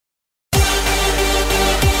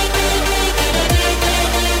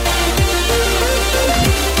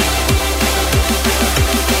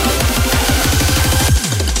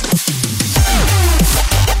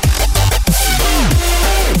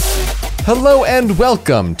Hello and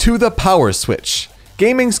welcome to the PowerSwitch,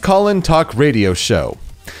 gaming's call-in talk radio show.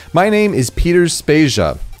 My name is Peter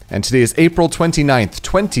Spezia, and today is April 29th,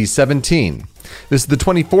 2017. This is the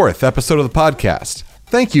 24th episode of the podcast.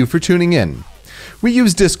 Thank you for tuning in. We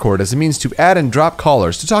use Discord as a means to add and drop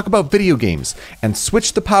callers to talk about video games and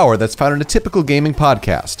switch the power that's found in a typical gaming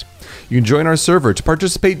podcast. You can join our server to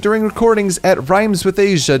participate during recordings at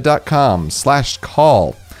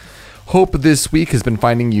rhymeswithasia.com/call. Hope this week has been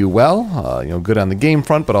finding you well, good on the game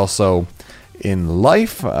front, but also in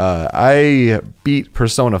life. I beat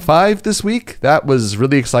Persona 5 this week. That was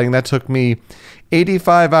really exciting. That took me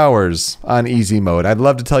 85 hours on easy mode. I'd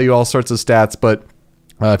love to tell you all sorts of stats, but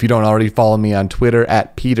if you don't already follow me on Twitter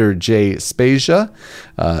at Peter J. Spezia,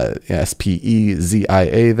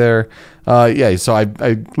 Spezia there. So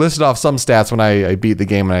I listed off some stats when I beat the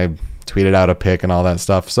game and I tweeted out a pic and all that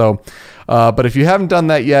stuff. So, but if you haven't done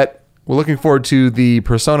that yet, we're looking forward to the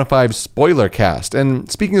Persona 5 spoiler cast.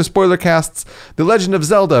 And speaking of spoiler casts, the Legend of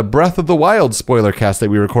Zelda Breath of the Wild spoiler cast that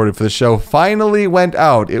we recorded for the show finally went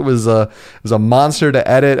out. It was a monster to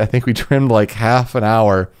edit. I think we trimmed like half an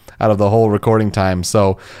hour out of the whole recording time.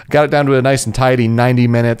 So got it down to a nice and tidy 90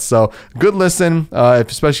 minutes. So good listen,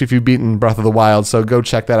 especially if you've beaten Breath of the Wild. So go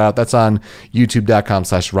check that out. That's on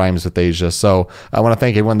youtube.com/rhymeswithasia. So I want to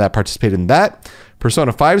thank everyone that participated in that.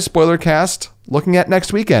 Persona 5 spoiler cast looking at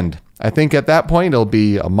next weekend. I think at that point it'll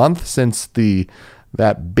be a month since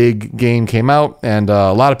that big game came out, and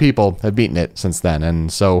a lot of people have beaten it since then.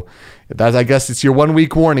 And so I guess it's your 1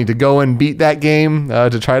 week warning to go and beat that game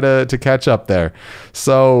to try to catch up there.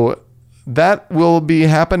 So that will be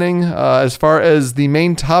happening as far as the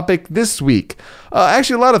main topic this week.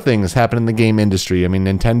 Actually, a lot of things happen in the game industry. I mean,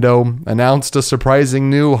 Nintendo announced a surprising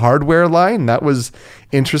new hardware line. That was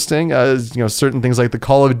interesting. Certain things like the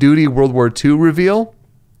Call of Duty World War II reveal.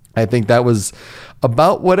 I think that was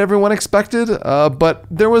about what everyone expected, but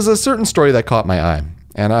there was a certain story that caught my eye,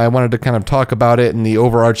 and I wanted to kind of talk about it in the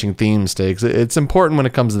overarching theme stakes. It's important when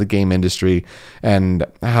it comes to the game industry and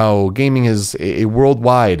how gaming is a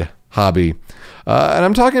worldwide hobby. And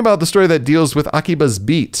I'm talking about the story that deals with Akiba's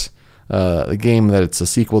Beat, the game that it's a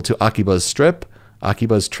sequel to Akiba's Strip.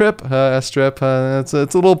 Akiba's Trip, Strip. It's a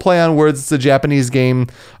little play on words. It's a Japanese game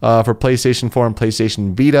for PlayStation 4 and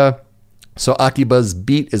PlayStation Vita. So Akiba's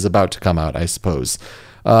Beat is about to come out, I suppose.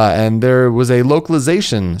 And there was a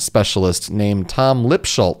localization specialist named Tom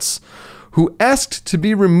Lipschultz who asked to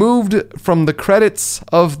be removed from the credits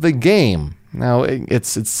of the game. Now,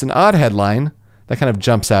 it's an odd headline that kind of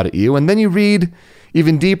jumps out at you, and then you read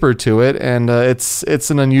even deeper to it, and it's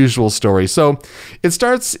an unusual story. So it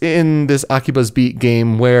starts in this Akiba's Beat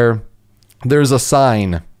game where there's a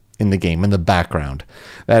sign in the game in the background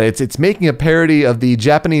that it's making a parody of the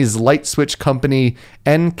Japanese light switch company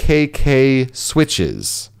NKK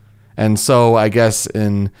switches. And so I guess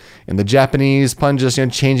in the Japanese pun, just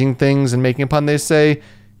changing things and making a pun, they say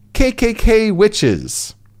KKK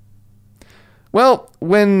witches. Well,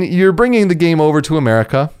 when you're bringing the game over to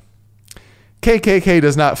America, KKK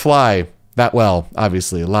does not fly that well,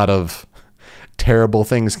 obviously. A lot of terrible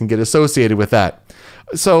things can get associated with that.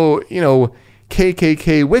 So,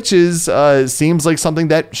 KKK witches seems like something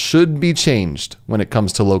that should be changed when it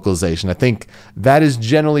comes to localization. I think that is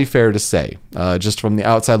generally fair to say, just from the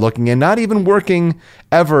outside looking in, not even working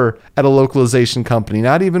ever at a localization company,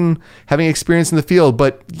 not even having experience in the field,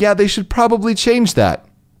 but yeah, they should probably change that.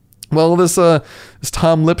 Well, this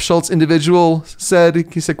Tom Lipschultz individual said,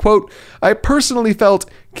 quote, "I personally felt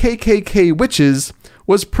KKK witches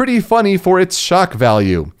was pretty funny for its shock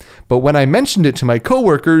value, but when I mentioned it to my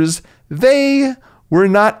coworkers, they were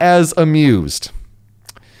not as amused."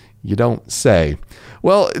 You don't say.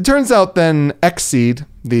 Well, it turns out then Xseed,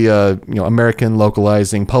 the American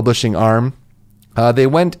localizing publishing arm, they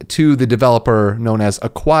went to the developer known as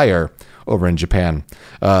Acquire over in Japan.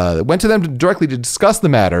 Went to them directly to discuss the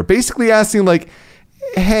matter, basically asking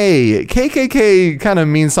hey, KKK kind of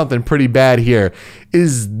means something pretty bad here.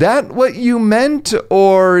 Is that what you meant,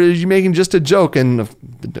 or are you making just a joke? And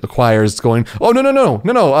Acquire's going, oh,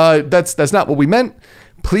 no, that's not what we meant.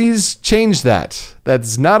 Please change that.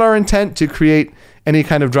 That's not our intent to create any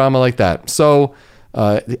kind of drama like that. So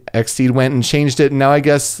Xseed went and changed it, and now I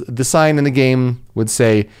guess the sign in the game would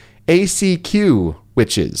say ACQ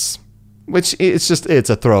witches, which it's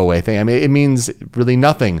a throwaway thing. I mean, it means really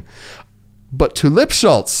nothing. But to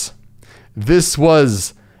Lipschultz, this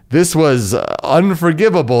was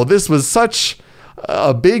unforgivable. This was such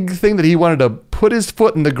a big thing that he wanted to put his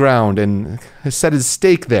foot in the ground and set his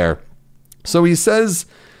stake there. So he says,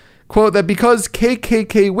 quote, that because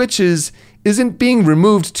KKK witches isn't being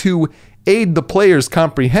removed to aid the player's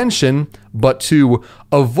comprehension, but to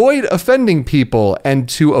avoid offending people and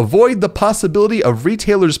to avoid the possibility of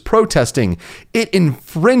retailers protesting. It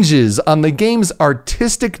infringes on the game's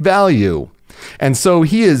artistic value. And so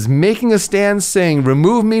he is making a stand saying,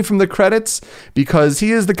 remove me from the credits, because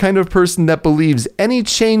he is the kind of person that believes any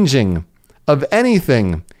changing of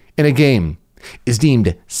anything in a game is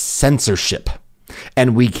deemed censorship.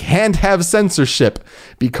 And we can't have censorship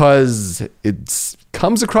because it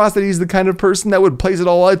comes across that he's the kind of person that would place it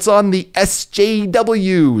all. It's on the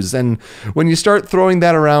SJWs. And when you start throwing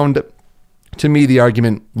that around, to me, the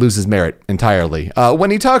argument loses merit entirely.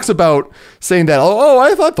 When he talks about saying that,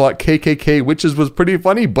 I thought KKK witches was pretty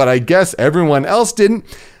funny, but I guess everyone else didn't.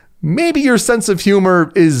 Maybe your sense of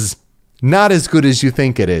humor is not as good as you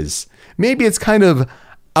think it is. Maybe it's kind of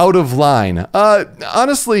out of line.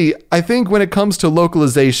 Honestly, I think when it comes to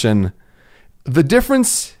localization, the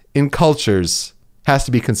difference in cultures has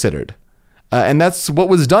to be considered. And that's what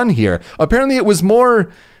was done here. Apparently, it was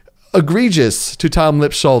more egregious to Tom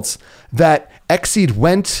Lipschultz that Exceed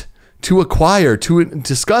went to acquire to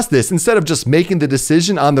discuss this instead of just making the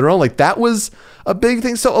decision on their own. Like, that was a big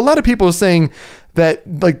thing. So a lot of people are saying that,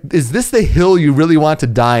 like, is this the hill you really want to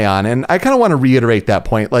die on? And I kind of want to reiterate that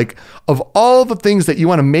point. Like, of all the things that you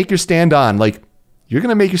want to make your stand on, like, you're going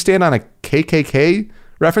to make your stand on a KKK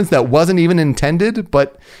reference that wasn't even intended,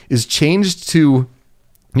 but is changed to,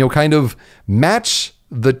 kind of match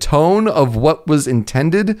the tone of what was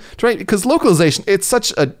intended, right? Because localization, it's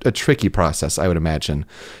such a tricky process, I would imagine,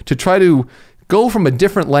 to try to go from a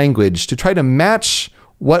different language to try to match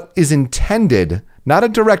what is intended, not a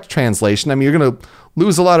direct translation. I mean, you're going to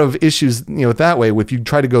lose a lot of issues, that way if you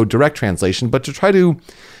try to go direct translation, but to try to,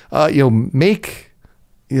 make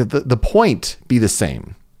the point be the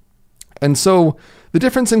same. And so the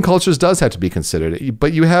difference in cultures does have to be considered,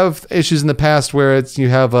 but you have issues in the past where you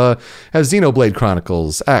have Xenoblade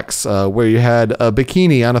Chronicles X, where you had a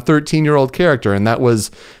bikini on a 13-year-old character, and that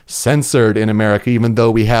was censored in America, even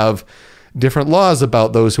though we have different laws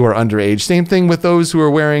about those who are underage. Same thing with those who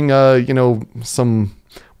are wearing, some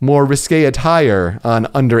more risque attire on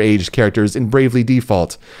underage characters in Bravely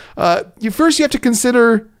Default. You have to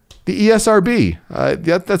consider the ESRB.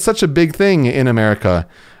 That's such a big thing in America.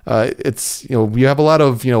 It's, you have a lot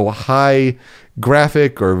of, high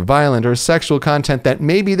graphic or violent or sexual content that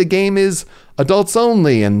maybe the game is adults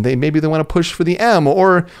only, and they want to push for the M,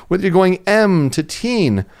 or whether you're going M to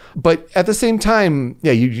teen. But at the same time,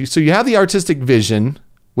 so you have the artistic vision,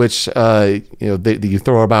 which, you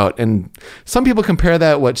throw about, and some people compare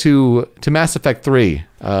that to Mass Effect 3,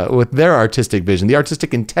 with their artistic vision, the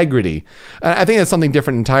artistic integrity. I think that's something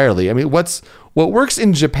different entirely. I mean, what works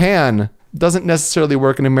in Japan doesn't necessarily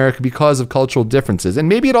work in America because of cultural differences. And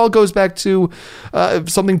maybe it all goes back to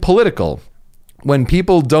something political. When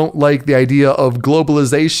people don't like the idea of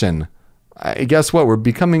globalization, guess what? We're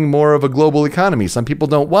becoming more of a global economy. Some people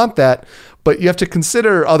don't want that, but you have to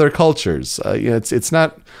consider other cultures. It's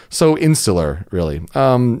not so insular, really.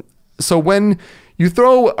 So when you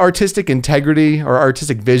throw artistic integrity or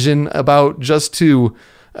artistic vision about just to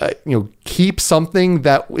keep something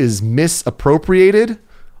that is misappropriated,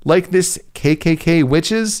 like this KKK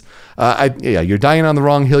witches, you're dying on the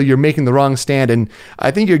wrong hill. You're making the wrong stand, and I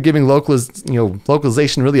think you're giving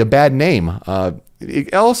localization really a bad name.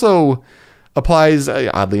 It also applies,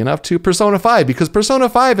 oddly enough, to Persona 5, because Persona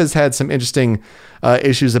 5 has had some interesting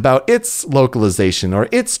issues about its localization or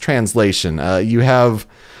its translation. You have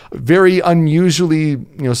very unusually,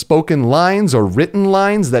 spoken lines or written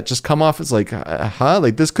lines that just come off as like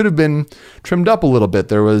this could have been trimmed up a little bit.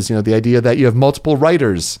 There was, the idea that you have multiple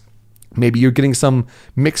writers. Maybe you're getting some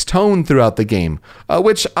mixed tone throughout the game,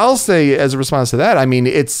 which I'll say as a response to that, I mean,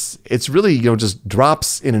 it's really, just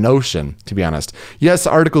drops in an ocean, to be honest. Yes,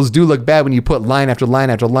 articles do look bad when you put line after line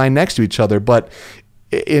after line next to each other, but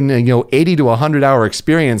in a 80 to 100 hour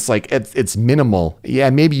experience, like it's minimal. Yeah,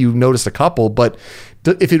 maybe you notice a couple, but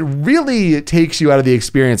if it really takes you out of the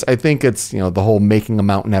experience, I think it's, the whole making a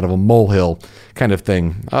mountain out of a molehill kind of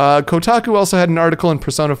thing. Kotaku also had an article in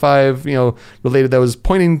Persona 5, related, that was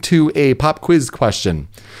pointing to a pop quiz question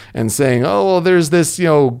and saying, there's this,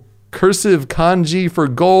 cursive kanji for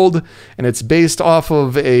gold, and it's based off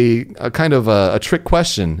of a kind of a trick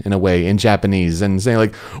question in a way in Japanese, and saying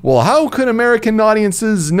like, well, how could American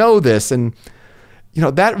audiences know this? And,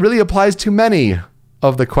 that really applies to many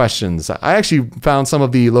of the questions. I actually found some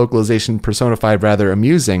of the localization Persona 5 rather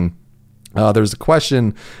amusing. There's a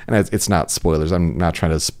question, and it's not spoilers. I'm not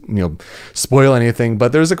trying to, spoil anything,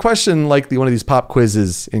 but there's a question like one of these pop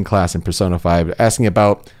quizzes in class in Persona 5 asking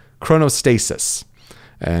about chronostasis.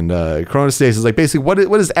 And chronostasis is like basically what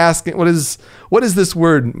does this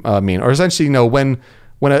word mean? Or essentially, when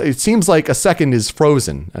it seems like a second is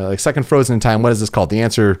frozen, like second frozen in time, what is this called? The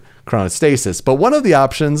answer, chronostasis. But one of the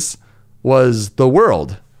options was the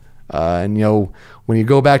world. And when you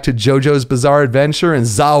go back to JoJo's Bizarre Adventure and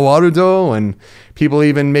Zawarudo, and people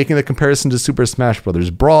even making the comparison to Super Smash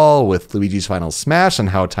Bros. Brawl with Luigi's Final Smash and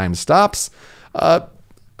how time stops, a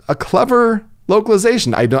clever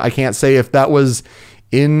localization. I can't say if that was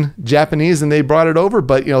in Japanese and they brought it over,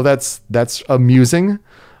 but that's amusing.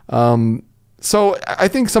 So I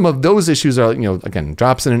think some of those issues are, again,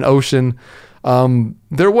 drops in an ocean.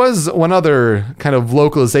 There was one other kind of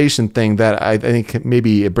localization thing that I think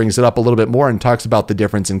maybe it brings it up a little bit more and talks about the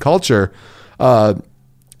difference in culture.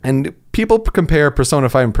 And people compare Persona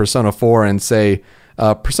 5 and Persona 4 and say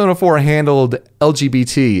Persona 4 handled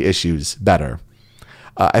LGBT issues better.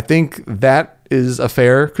 I think that is a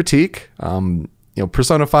fair critique.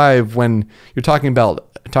 Persona 5, when you're talking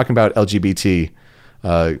about LGBT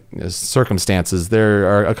circumstances, there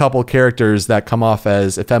are a couple characters that come off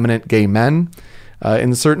as effeminate gay men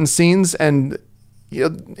in certain scenes, and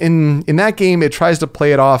in that game it tries to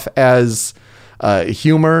play it off as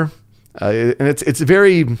humor, and it's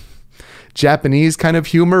very Japanese kind of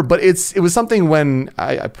humor, but it was something when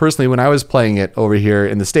I personally, when I was playing it over here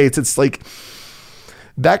in the States, it's like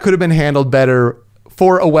that could have been handled better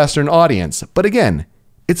for a Western audience. But again,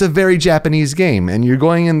 it's a very Japanese game, and you're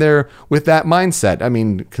going in there with that mindset. I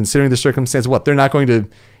mean, considering the circumstance, they're not going to,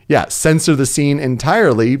 censor the scene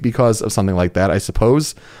entirely because of something like that, I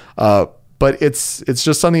suppose. But it's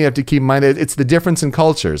just something you have to keep in mind. It's the difference in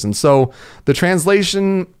cultures. And so the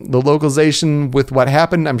translation, the localization with what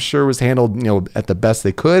happened, I'm sure was handled, at the best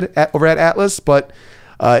they could over at Atlas, but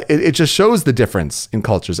it just shows the difference in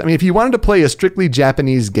cultures. I mean, if you wanted to play a strictly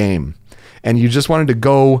Japanese game and you just wanted to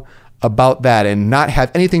go about that and not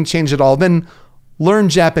have anything change at all, then learn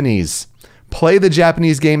Japanese. Play the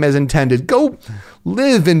Japanese game as intended. Go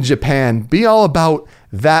live in Japan. Be all about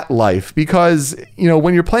that life. Because,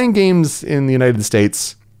 when you're playing games in the United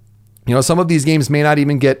States, some of these games may not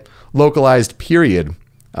even get localized, period.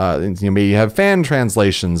 Maybe you have fan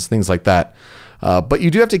translations, things like that. But you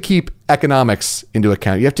do have to keep economics into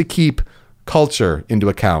account. You have to keep culture into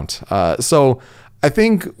account. So I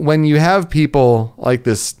think when you have people like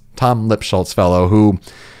this Tom Lipschultz fellow who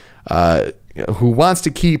wants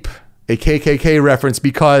to keep a KKK reference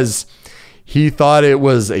because he thought it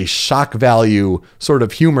was a shock value sort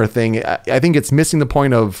of humor thing, I think it's missing the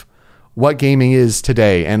point of what gaming is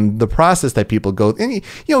today and the process that people go. And,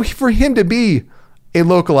 for him to be a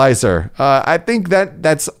localizer, I think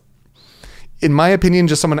that's, in my opinion,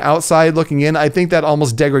 just someone outside looking in, I think that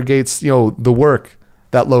almost degrades, the work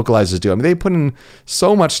that localizers do. I mean, they put in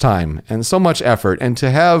so much time and so much effort, and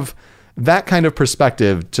to have that kind of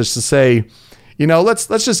perspective, just to say,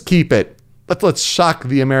 let's just keep it. Let's shock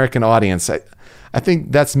the American audience. I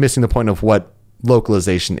think that's missing the point of what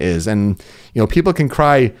localization is. And, people can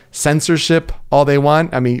cry censorship all they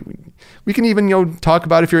want. I mean, we can even, talk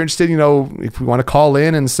about, if you're interested, if we want to call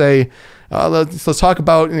in and say, let's talk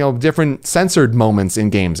about, different censored moments in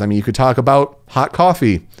games. I mean, you could talk about hot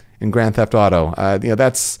coffee in Grand Theft Auto.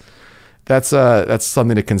 That's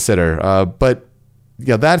something to consider. But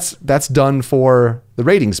that's done for the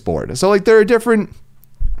ratings board. So there are different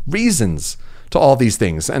reasons to all these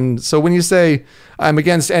things. And so when you say I'm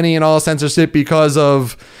against any and all censorship because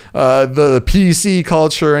of the PC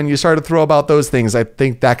culture, and you start to throw about those things, I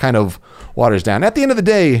think that kind of waters down. At the end of the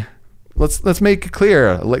day, let's make it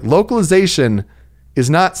clear, localization is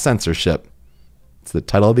not censorship. It's the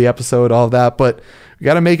title of the episode, all of that, but we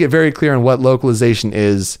got to make it very clear on what localization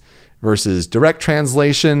is versus direct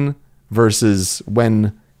translation versus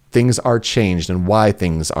when things are changed and why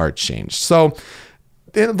things are changed. So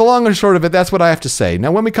the long and short of it, that's what I have to say.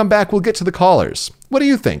 Now, when we come back, we'll get to the callers. What do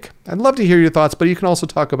you think? I'd love to hear your thoughts, but you can also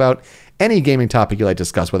talk about any gaming topic you like to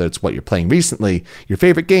discuss, whether it's what you're playing recently, your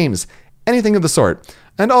favorite games, anything of the sort.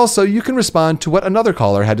 And also, you can respond to what another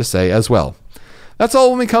caller had to say as well. That's all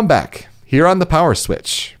when we come back, here on the Power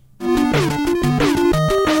Switch.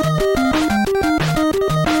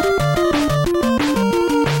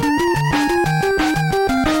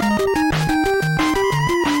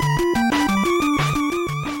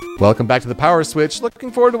 Welcome back to the Power Switch.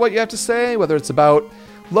 Looking forward to what you have to say, whether it's about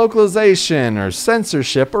localization or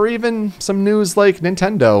censorship or even some news like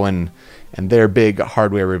Nintendo and their big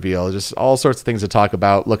hardware reveal. Just all sorts of things to talk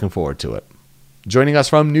about. Looking forward to it. Joining us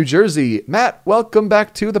from New Jersey, Matt, welcome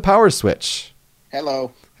back to the Power Switch.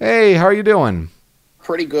 Hello. Hey, how are you doing?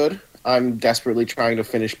 Pretty good. I'm desperately trying to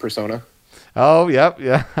finish Persona. Oh, yep,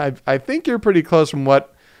 yeah. I think you're pretty close from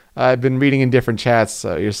what I've been reading in different chats.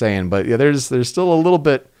 You're saying, but yeah, there's still a little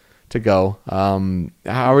bit to go.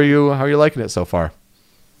 How are you liking it so far?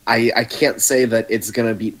 I can't say that it's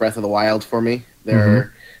gonna beat Breath of the Wild for me. Mm-hmm.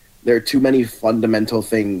 There are too many fundamental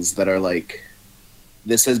things that are like,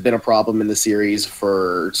 this has been a problem in the series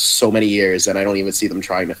for so many years, and I don't even see them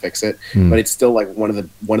trying to fix it. But it's still like one of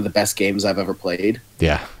the best games I've ever played.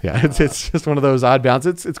 Yeah. It's just one of those odd bounds.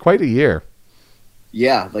 It's quite a year.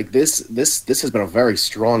 Yeah, like this has been a very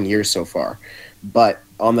strong year so far. But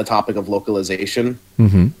on the topic of localization,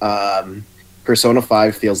 Persona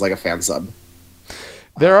 5 feels like a fan sub.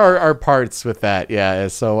 There are parts with that, yeah.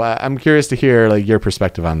 So I'm curious to hear like your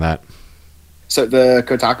perspective on that. So the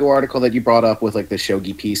Kotaku article that you brought up with like the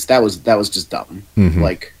shogi piece, that was just dumb.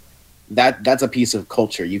 Like that's a piece of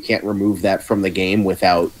culture. You can't remove that from the game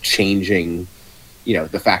without changing,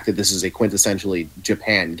 the fact that this is a quintessentially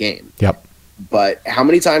Japan game. Yep. But how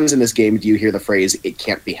many times in this game do you hear the phrase "it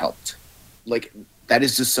can't be helped"? Like, that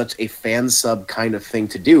is just such a fan sub kind of thing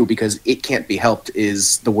to do, because "it can't be helped"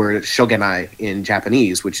 is the word shogenai in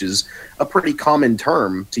Japanese, which is a pretty common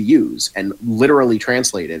term to use, and literally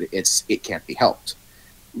translated, it's "it can't be helped."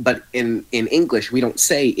 But in English, we don't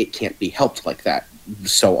say "it can't be helped" like that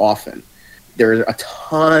so often. There are a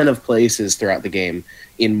ton of places throughout the game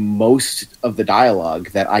in most of the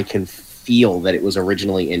dialogue that I can feel that it was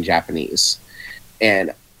originally in Japanese.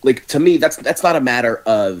 And like, to me, that's not a matter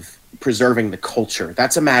of preserving the culture.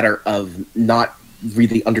 That's a matter of not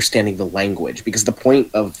really understanding the language, because the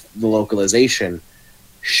point of the localization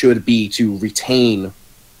should be to retain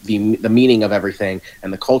the meaning of everything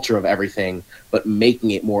and the culture of everything, but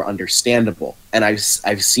making it more understandable. And I've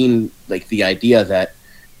seen like the idea that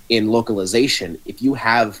in localization, if you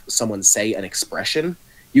have someone say an expression,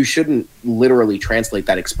 you shouldn't literally translate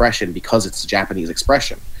that expression because it's a Japanese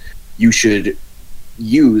expression. You should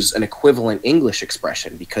use an equivalent English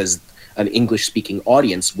expression, because an English-speaking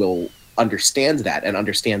audience will understand that and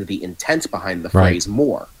understand the intent behind the phrase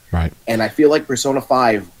more. Right. And I feel like Persona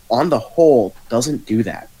 5, on the whole, doesn't do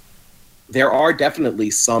that. There are definitely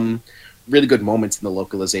some really good moments in the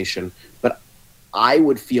localization, but I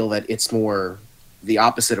would feel that it's more the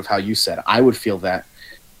opposite of how you said. I would feel that,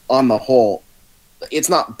 on the whole, it's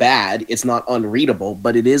not bad, it's not unreadable,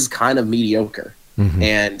 but it is kind of mediocre.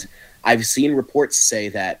 And I've seen reports say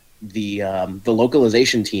that the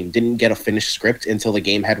localization team didn't get a finished script until the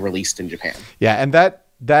game had released in Japan. Yeah, and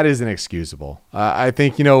that is inexcusable. I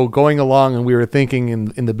think, going along, and we were thinking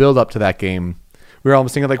in the build up to that game, we were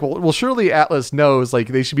almost thinking like, well, surely Atlas knows like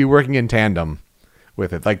they should be working in tandem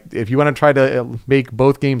with it. Like, if you want to try to make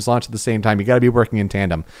both games launch at the same time, you got to be working in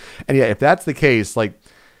tandem. And yeah, if that's the case, like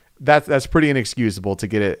that's pretty inexcusable to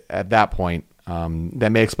get it at that point.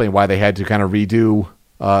 That may explain why they had to kind of redo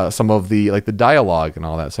some of the dialogue and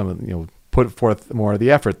all that. Some of put forth more of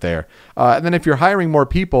the effort there. And then if you're hiring more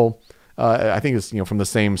people, I think it's from the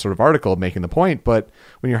same sort of article making the point. But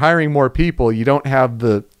when you're hiring more people, you don't have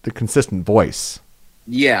the consistent voice.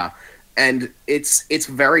 Yeah, and it's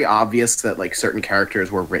very obvious that like certain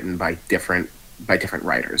characters were written by different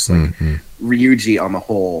writers. Like Ryuji, on the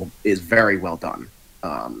whole, is very well done.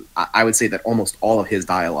 I would say that almost all of his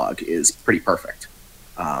dialogue is pretty perfect.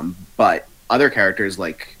 But other characters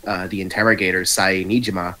like the interrogator Sai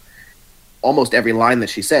Nijima, almost every line that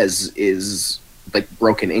she says is like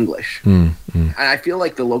broken English. And I feel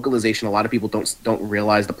like the localization, a lot of people don't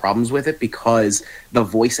realize the problems with it, because the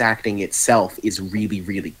voice acting itself is really,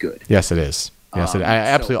 really good. Yes, it is. Yes,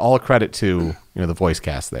 absolutely. All credit to the voice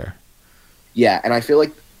cast there. Yeah, and I feel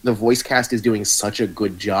like the voice cast is doing such a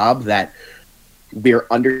good job that we're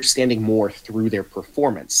understanding more through their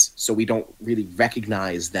performance, so we don't really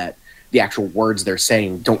recognize that the actual words they're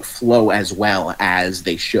saying don't flow as well as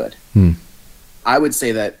they should. I would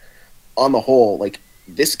say that, on the whole, like,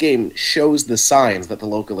 this game shows the signs that the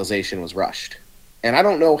localization was rushed. And I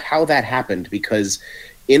don't know how that happened, because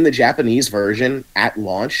in the Japanese version, at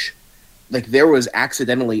launch, like, there was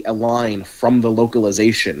accidentally a line from the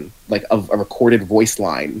localization, like, of a recorded voice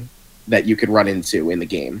line that you could run into in the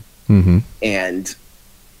game. And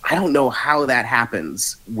I don't know how that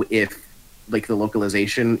happens if like the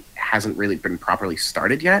localization hasn't really been properly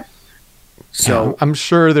started yet. So I'm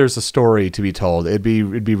sure there's a story to be told. It'd be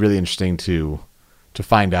really interesting to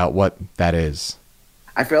find out what that is.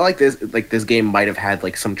 I feel like this game might have had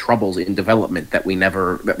like some troubles in development that we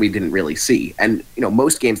didn't really see. And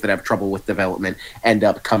most games that have trouble with development end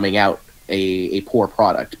up coming out a poor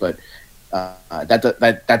product, but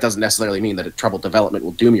that doesn't necessarily mean that a troubled development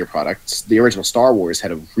will doom your product. The original Star Wars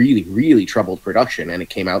had a really, really troubled production, and it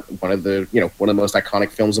came out one of the most iconic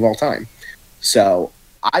films of all time. So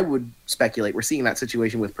I would speculate we're seeing that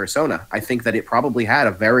situation with Persona. I think that it probably had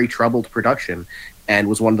a very troubled production and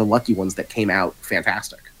was one of the lucky ones that came out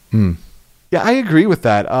fantastic. Yeah, I agree with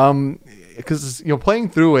that. Because playing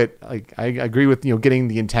through it, like I agree with getting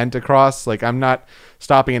the intent across. Like I'm not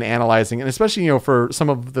stopping and analyzing, and especially for some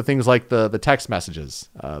of the things like the text messages,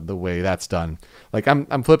 the way that's done. Like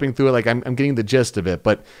I'm flipping through it, like I'm getting the gist of it.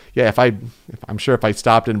 But yeah, I'm sure if I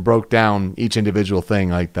stopped and broke down each individual thing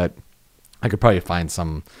like that, I could probably find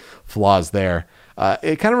some flaws there.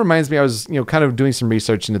 It kind of reminds me, I was, kind of doing some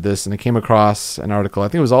research into this, and I came across an article, I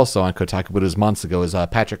think it was also on Kotaku, but it was months ago, is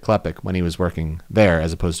Patrick Klepek when he was working there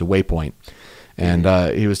as opposed to Waypoint. And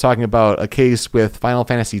he was talking about a case with Final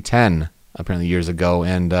Fantasy X, apparently years ago,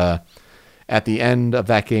 and at the end of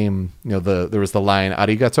that game, there was the line,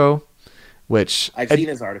 arigato, which... I've seen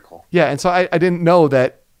his article. Yeah, and so I didn't know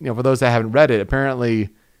that, for those that haven't read it, apparently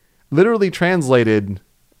literally translated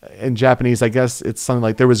in Japanese, I guess it's something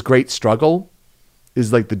like, there was great struggle,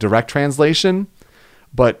 is like the direct translation,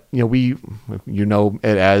 but we it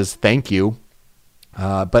as thank you.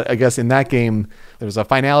 But I guess in that game, there's a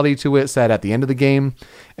finality to it said at the end of the game.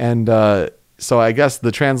 And so I guess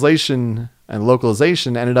the translation and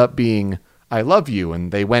localization ended up being I love you.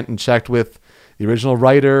 And they went and checked with the original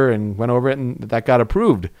writer and went over it, and that got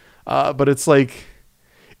approved. But it's like,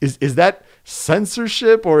 is that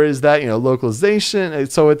censorship or is that, localization?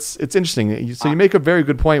 So it's interesting. So you make a very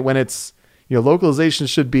good point when it's, localization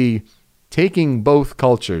should be taking both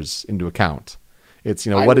cultures into account. It's,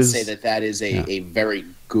 I would say that is a very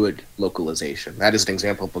good localization. That is an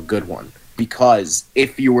example of a good one. Because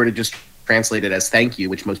if you were to just translate it as thank you,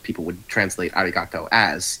 which most people would translate arigato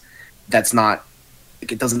as, that's not,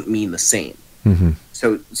 it doesn't mean the same. Mm-hmm.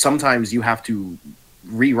 So sometimes you have to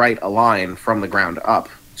rewrite a line from the ground up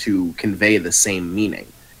to convey the same meaning.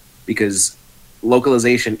 Because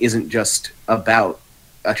localization isn't just about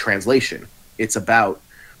a translation. It's about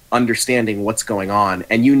understanding what's going on.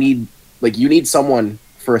 And you need someone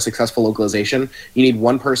for a successful localization. You need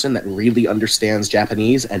one person that really understands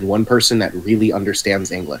Japanese and one person that really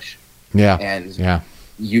understands English. Yeah. And yeah.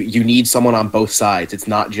 You need someone on both sides. It's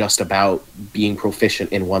not just about being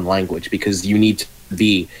proficient in one language, because you need to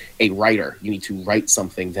be a writer. You need to write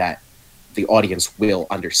something that the audience will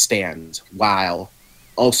understand while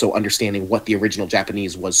also understanding what the original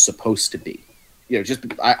Japanese was supposed to be.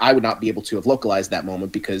 I would not be able to have localized that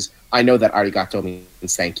moment because I know that arigato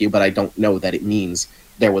means thank you, but I don't know that it means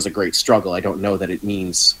there was a great struggle. I don't know that it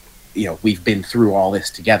means, we've been through all this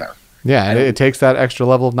together. Yeah, and it takes that extra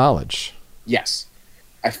level of knowledge. Yes.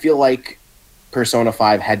 I feel like Persona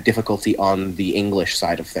 5 had difficulty on the English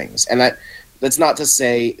side of things. And that's not to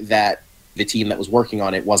say that the team that was working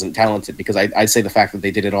on it wasn't talented, because I'd say the fact that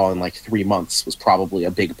they did it all in like 3 months was probably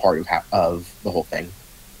a big part of the whole thing.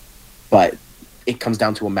 But it comes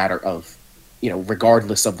down to a matter of,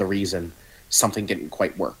 regardless of the reason, something didn't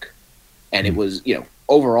quite work. And it was,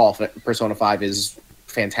 overall, Persona 5 is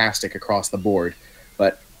fantastic across the board.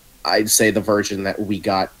 But I'd say the version that we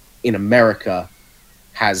got in America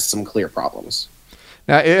has some clear problems.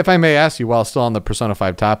 Now, if I may ask you, while still on the Persona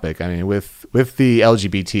 5 topic, I mean, with the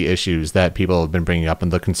LGBT issues that people have been bringing up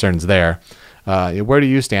and the concerns there, where do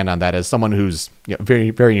you stand on that as someone who's very,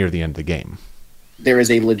 very near the end of the game? There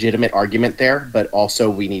is a legitimate argument there, but also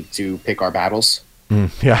we need to pick our battles.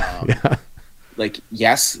 Yeah.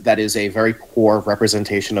 Yes, that is a very poor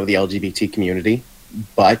representation of the LGBT community,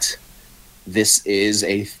 but this is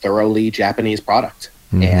a thoroughly Japanese product.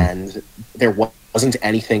 Mm-hmm. And there wasn't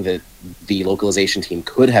anything that the localization team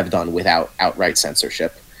could have done without outright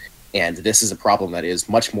censorship. And this is a problem that is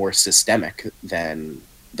much more systemic than...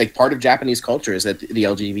 part of Japanese culture is that the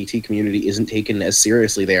LGBT community isn't taken as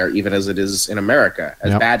seriously there, even as it is in America.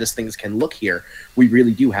 As bad as things can look here, we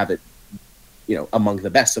really do have it, among the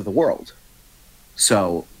best of the world.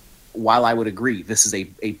 So while I would agree this is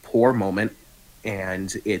a poor moment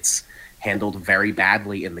and it's handled very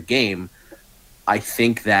badly in the game, I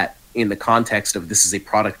think that in the context of this is a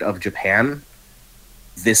product of Japan,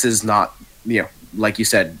 this is not, like you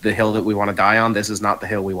said, the hill that we want to die on. This is not the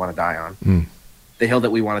hill we want to die on. Mm. The hill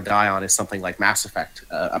that we want to die on is something like Mass Effect,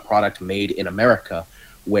 a product made in America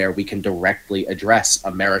where we can directly address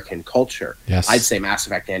American culture. Yes. I'd say Mass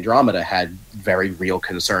Effect Andromeda had very real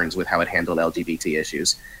concerns with how it handled LGBT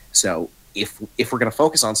issues. So if we're going to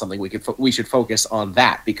focus on something, we should focus on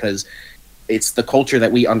that, because it's the culture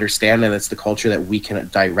that we understand and it's the culture that we can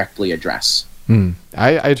directly address.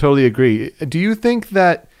 I totally agree. Do you think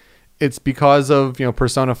that it's because of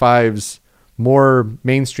Persona 5's more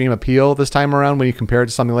mainstream appeal this time around when you compare it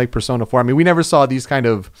to something like Persona 4? I mean, we never saw these kind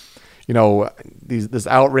of, this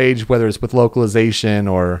outrage, whether it's with localization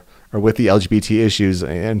or or with the LGBT issues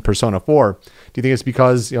in Persona 4. Do you think it's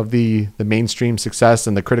because of the mainstream success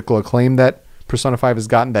and the critical acclaim that Persona 5 has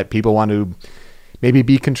gotten that people want to maybe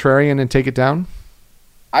be contrarian and take it down?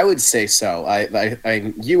 I would say so.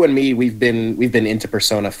 You and me, we've been into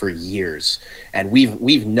Persona for years, and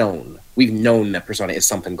we've known that Persona is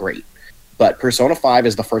something great. But Persona 5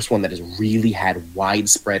 is the first one that has really had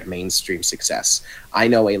widespread mainstream success. I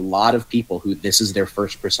know a lot of people who this is their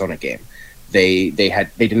first Persona game. They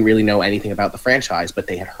didn't really know anything about the franchise, but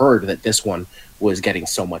they had heard that this one was getting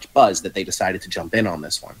so much buzz that they decided to jump in on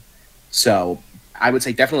this one. So I would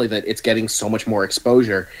say definitely that it's getting so much more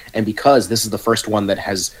exposure, and because this is the first one that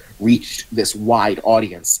has reached this wide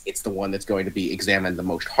audience, it's the one that's going to be examined the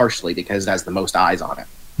most harshly because it has the most eyes on it.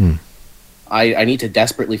 I need to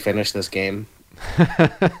desperately finish this game.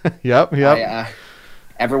 Yep.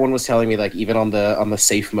 Everyone was telling me, like, even on the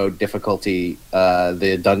safe mode difficulty,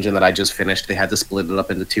 the dungeon that I just finished, they had to split it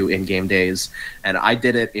up into 2 in-game days, and I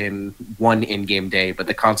did it in 1 in-game day, but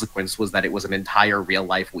the consequence was that it was an entire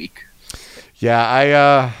real-life week.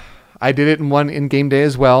 Yeah, I did it in 1 in-game day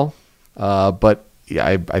as well, but yeah,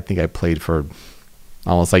 I think I played for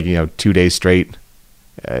almost like 2 days straight.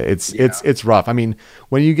 It's rough. I mean,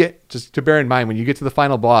 when you get, just to bear in mind, when you get to the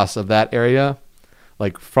final boss of that area,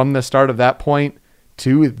 like from the start of that point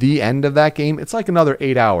to the end of that game, it's like another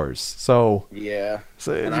 8 hours. So yeah,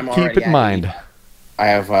 and keep it in mind. I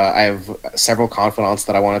have several confidants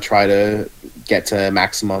that I want to try to get to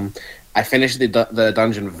maximum. I finished the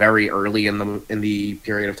dungeon very early in the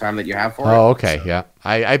period of time that you have for it. Oh, okay, so. Yeah.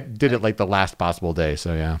 I did it like the last possible day,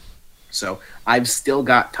 so yeah. So I've still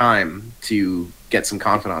got time to get some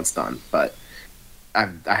confidants done, but I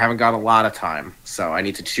haven't got a lot of time, so I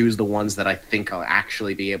need to choose the ones that I think I'll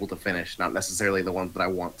actually be able to finish, not necessarily the ones that I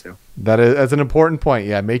want to. That's an important point.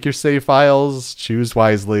 Yeah, make your save files, choose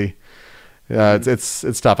wisely.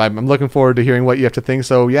 It's tough. I'm looking forward to hearing what you have to think.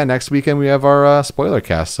 So yeah, next weekend we have our spoiler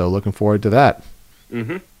cast, so looking forward to that.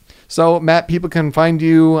 Mm-hmm. So Matt, people can find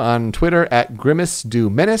you on Twitter at Grimace Do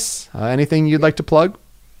Menace. Anything you'd like to plug?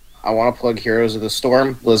 I want to plug Heroes of the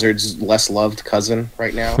Storm, Blizzard's less loved cousin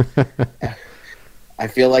right now. I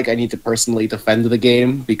feel like I need to personally defend the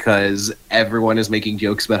game because everyone is making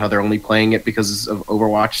jokes about how they're only playing it because of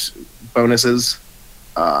Overwatch bonuses.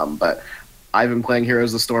 But I've been playing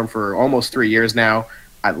Heroes of the Storm for almost 3 years now.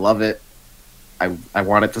 I love it. I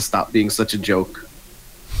want it to stop being such a joke.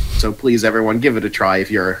 So please, everyone, give it a try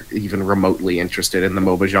if you're even remotely interested in the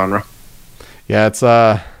MOBA genre. Yeah, it's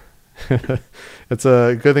it's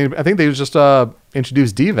a good thing. I think they just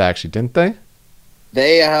introduced Diva, actually, didn't they?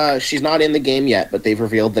 She's not in the game yet, but they've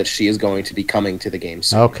revealed that she is going to be coming to the game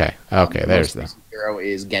soon. Okay, there's the hero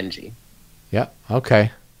is Genji. Yeah,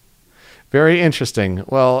 okay. Very interesting.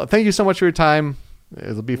 Well, thank you so much for your time.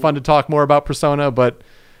 It'll be fun to talk more about Persona, but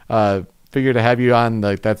figure to have you on.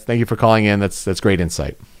 Thank you for calling in. That's great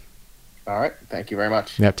insight. All right, thank you very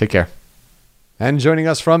much. Yeah, take care. And joining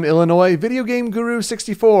us from Illinois, Video Game Guru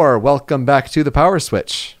 64. Welcome back to the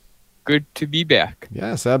PowerSwitch. Good to be back.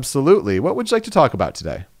 Yes, absolutely. What would you like to talk about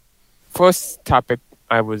today? First topic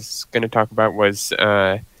I was going to talk about was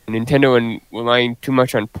Nintendo and relying too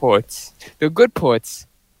much on ports. They're good ports,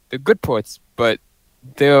 but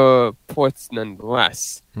they're ports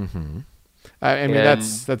nonetheless. Mm-hmm. I mean,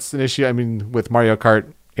 that's an issue. I mean, with Mario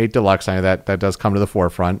Kart 8 Deluxe, I know that does come to the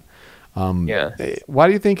forefront. Yeah. Why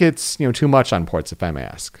do you think it's too much on ports, if I may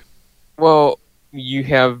ask? Well, you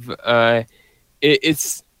have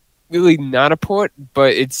it's really not a port,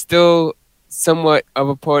 but it's still somewhat of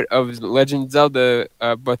a port of Legend of Zelda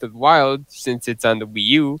Breath of the Wild since it's on the Wii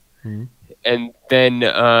U. Mm-hmm. And then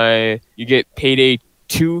you get Payday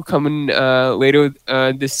 2 coming later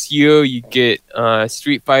this year. You get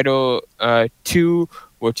Street Fighter 2,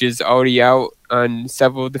 which is already out on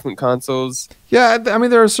several different consoles. Yeah, I mean,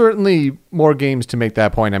 there are certainly more games to make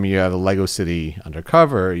that point. I mean, you have the Lego City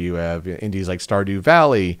Undercover. You have indies like Stardew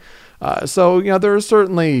Valley. So, there are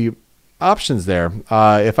certainly options there.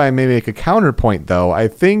 If I may make a counterpoint, though, I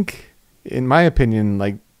think, in my opinion,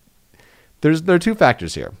 there are two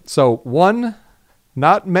factors here. So, one,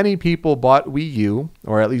 not many people bought Wii U,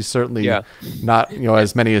 or at least certainly not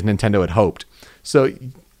as many as Nintendo had hoped. So,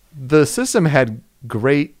 the system had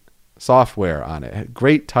great software on it, had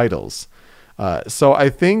great titles. So I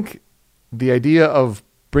think the idea of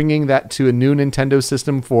bringing that to a new Nintendo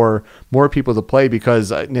system for more people to play,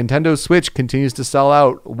 because Nintendo Switch continues to sell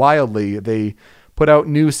out wildly. They put out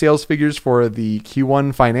new sales figures for the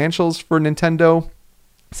Q1 financials for Nintendo.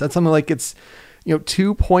 Said something like it's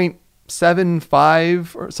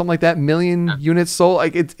 2.75 or something like that million units sold.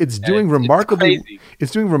 Like it's doing remarkably.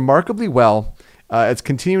 It's doing remarkably well. It's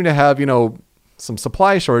continuing to have some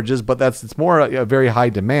supply shortages, but it's more a very high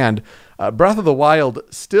demand. Breath of the Wild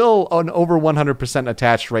still an over 100%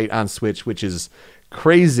 attach rate on Switch, which is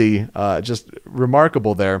crazy, just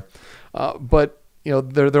remarkable there. But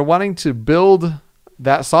they're wanting to build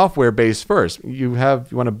that software base first. You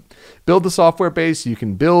want to build the software base, you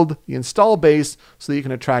can build the install base so that you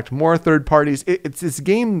can attract more third parties. It's a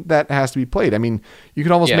game that has to be played. I mean, you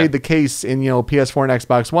can almost made the case in PS4 and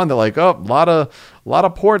Xbox One that like, a lot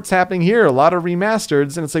of ports happening here, a lot of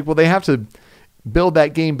remasters, and it's like, well, they have to build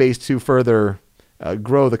that game base to further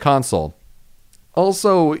grow the console.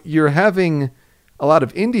 Also, you're having a lot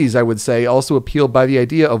of indies, I would say, also appealed by the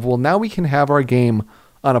idea of, well, now we can have our game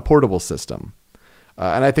on a portable system.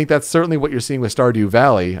 And I think that's certainly what you're seeing with Stardew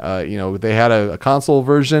Valley. They had a console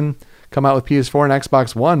version come out with PS4 and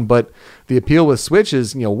Xbox One, but the appeal with Switch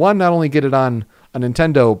is, one, not only get it on a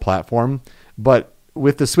Nintendo platform, but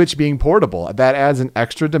with the Switch being portable, that adds an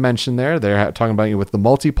extra dimension there. They're talking about with the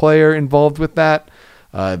multiplayer involved with that,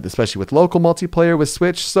 especially with local multiplayer with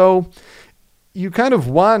Switch. So you kind of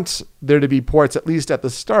want there to be ports at least at the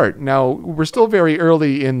start. Now, we're still very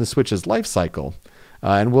early in the Switch's life cycle.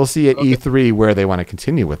 And we'll see at E3 where they want to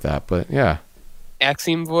continue with that. But yeah.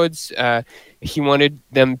 Axiom Woods, he wanted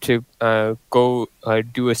them to go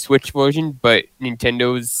do a Switch version, but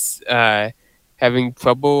Nintendo's having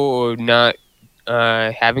trouble or not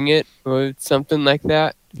having it or something like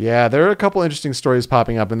that. Yeah, there are a couple interesting stories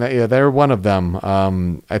popping up, and they're one of them.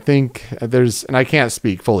 I think and I can't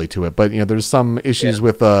speak fully to it, but there's some issues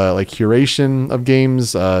with like curation of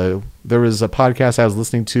games. There was a podcast I was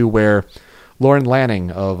listening to where Lauren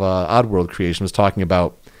Lanning of Oddworld Creation was talking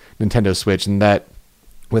about Nintendo Switch, and that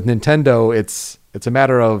with Nintendo, it's a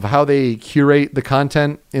matter of how they curate the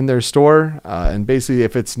content in their store, and basically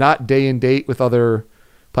if it's not day and date with other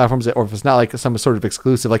platforms, or if it's not like some sort of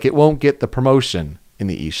exclusive, like it won't get the promotion in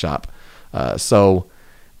the eShop. So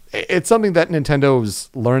it's something that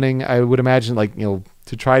Nintendo's learning, I would imagine, like,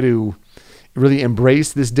 to try to really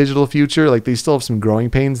embrace this digital future. Like they still have some growing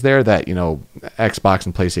pains there that Xbox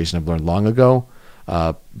and PlayStation have learned long ago.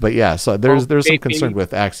 But yeah, so there's some concern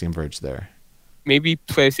with Axiom Verge there. Maybe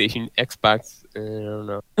PlayStation, Xbox, I don't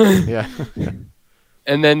know. Yeah.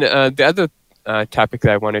 And then the other topic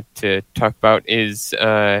that I wanted to talk about is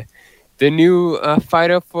the new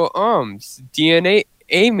fighter for ARMS, DNA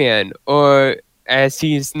A-Man, or as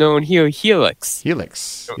he's known here, Helix.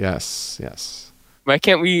 Helix, yes. Why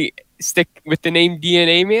can't we stick with the name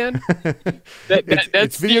DNA Man?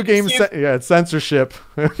 It's video game. It's censorship.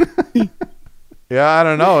 Yeah, I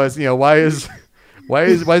don't know. It's why is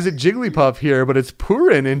it Jigglypuff here, but it's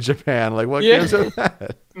Purin in Japan? Like, what gives it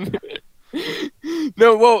that?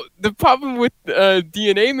 No, well, the problem with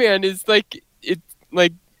DNA Man is it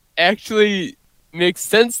actually makes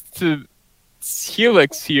sense to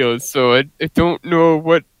Helix here, so I don't know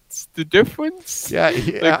what's the difference. Yeah,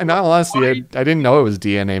 in all honesty, I didn't know it was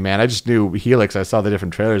DNA Man. I just knew Helix. I saw the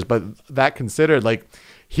different trailers, but that considered, like,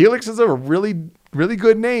 Helix is a really, really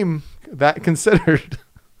good name. That considered.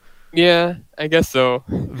 Yeah, I guess so.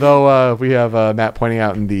 Though we have Matt pointing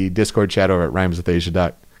out in the Discord chat over at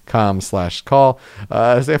rhymeswithasia.com/call,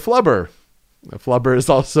 say Flubber. A Flubber is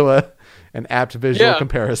also an apt visual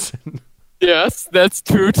comparison. Yes, that's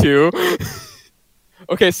true too.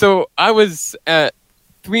 Okay, so I was at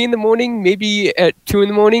 3 a.m, maybe at 2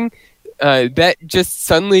 a.m. That just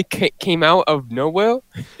suddenly came out of nowhere.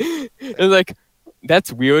 And like,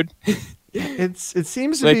 that's weird. It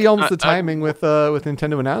seems to be almost the timing with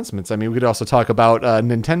Nintendo announcements. I mean, we could also talk about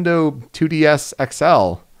Nintendo 2DS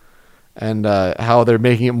XL and how they're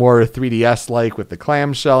making it more 3DS-like with the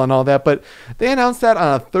clamshell and all that. But they announced that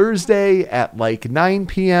on a Thursday at like 9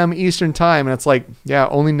 p.m. Eastern Time, and it's like, yeah,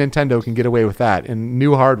 only Nintendo can get away with that. And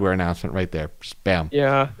new hardware announcement right there. Just bam.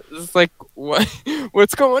 Yeah, it's like,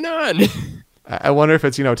 what's going on? I wonder if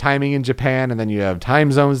it's, timing in Japan, and then you have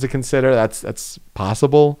time zones to consider. That's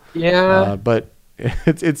possible. Yeah. But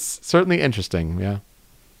it's certainly interesting. Yeah.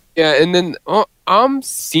 Yeah, and then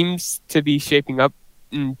seems to be shaping up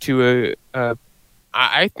into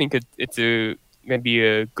I think it's maybe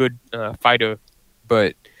a good fighter,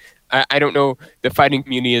 but I don't know the fighting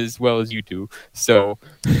community as well as you do. So.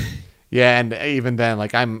 Yeah, and even then,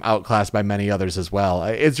 like, I'm outclassed by many others as well.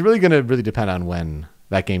 It's really going to depend on when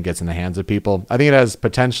that game gets in the hands of people. I think it has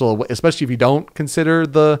potential, especially if you don't consider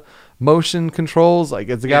the motion controls. Like,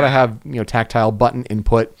 it's got to have tactile button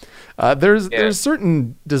input. There's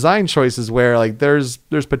certain design choices where, like, there's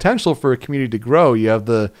potential for a community to grow. You have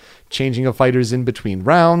the changing of fighters in between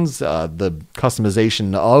rounds, the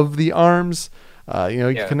customization of the arms.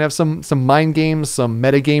 You can have some mind games, some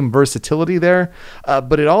metagame versatility there,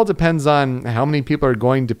 but it all depends on how many people are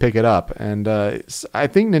going to pick it up. And I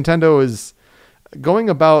think Nintendo is going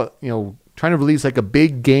about, trying to release like a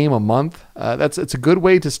big game a month. It's a good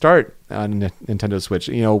way to start on Nintendo Switch.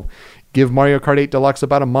 Give Mario Kart 8 Deluxe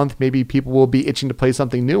about a month. Maybe people will be itching to play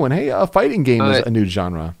something new. And hey, a fighting game is a new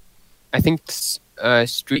genre. I think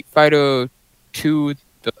Street Fighter 2,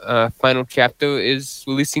 the final chapter, is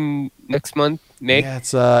releasing next month, May. Yeah,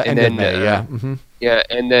 it's end of May. Yeah. Mm-hmm. Yeah,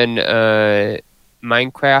 and then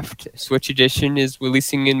Minecraft Switch Edition is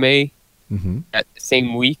releasing in May, at the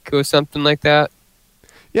same week or something like that.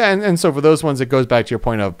 Yeah, and so for those ones, it goes back to your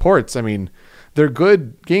point of ports. I mean, they're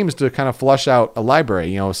good games to kind of flush out a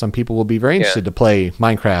library. Some people will be very interested to play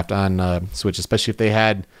Minecraft on Switch, especially if they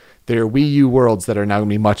had their Wii U worlds that are now going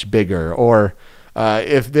to be much bigger, or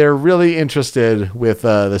if they're really interested with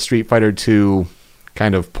the Street Fighter 2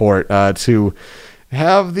 kind of port to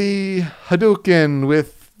have the Hadouken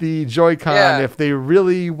with the Joy-Con. Yeah. If they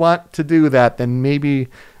really want to do that, then maybe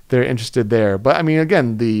they're interested there. But I mean,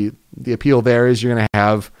 again, the appeal there is you're going to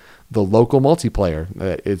have the local multiplayer.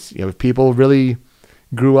 It's if people really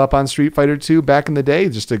grew up on Street Fighter 2 back in the day,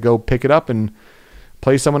 just to go pick it up and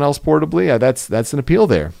play someone else portably, that's an appeal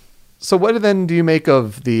there. So what then do you make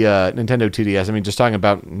of the Nintendo 2DS? I mean, just talking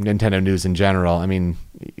about Nintendo news in general. I mean,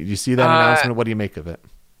 you see that announcement? What do you make of it?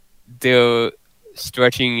 They're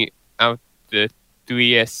stretching out the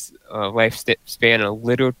 3DS lifespan a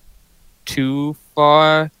little too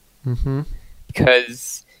far,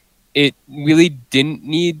 because it really didn't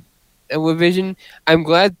need a revision. I'm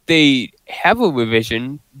glad they have a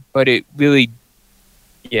revision, but it really,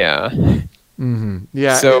 yeah.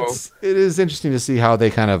 Yeah, so it is interesting to see how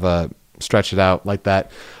they kind of stretch it out like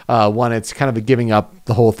that. One, it's kind of giving up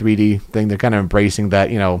the whole 3D thing. They're kind of embracing that,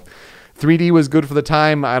 3D was good for the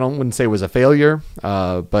time. Wouldn't say it was a failure,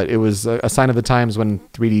 but it was a sign of the times when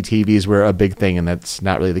 3D TVs were a big thing, and that's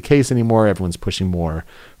not really the case anymore. Everyone's pushing more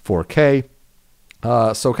 4K.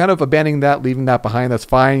 So kind of abandoning that, leaving that behind, that's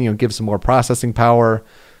fine. Give some more processing power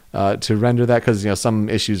to render that, because some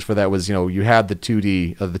issues for that was you had the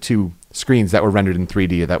 2D the two screens that were rendered in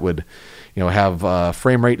 3D that would have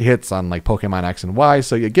frame rate hits on like Pokemon X and Y.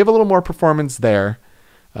 So you give a little more performance there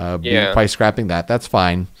by scrapping that. That's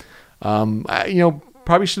fine.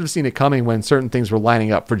 Probably should have seen it coming when certain things were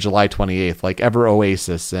lining up for July 28th, like Ever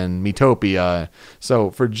Oasis and Miitopia. So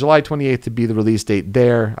for July 28th to be the release date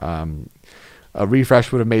there, a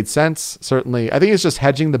refresh would have made sense. Certainly, I think it's just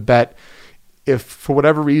hedging the bet. If for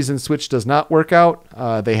whatever reason Switch does not work out,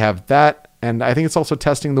 they have that. And I think it's also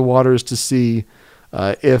testing the waters to see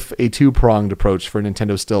if a two-pronged approach for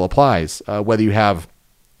Nintendo still applies. Whether you have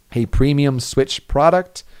a premium Switch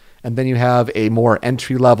product and then you have a more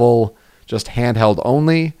entry-level, just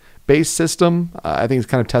handheld-only base system. I think it's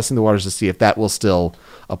kind of testing the waters to see if that will still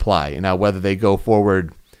apply. Now, whether they go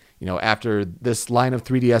forward, after this line of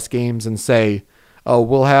 3DS games and say, oh,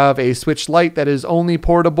 we'll have a Switch Lite that is only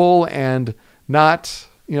portable and not,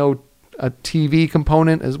 a TV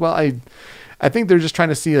component as well. I think they're just trying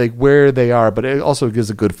to see like where they are, but it also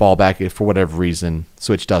gives a good fallback if for whatever reason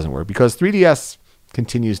Switch doesn't work, because 3DS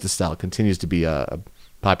continues to sell, continues to be a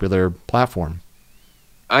popular platform.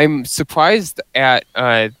 I'm surprised at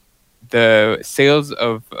the sales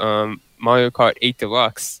of Mario Kart 8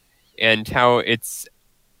 Deluxe and how it's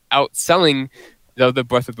outselling Zelda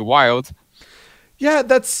Breath of the Wild. Yeah,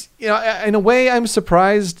 that's, in a way I'm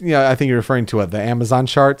surprised. I think you're referring to the Amazon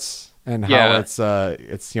charts and how it's at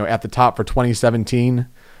the top for 2017.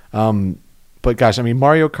 But gosh, I mean,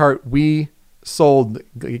 Mario Kart Wii sold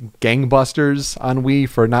gangbusters on Wii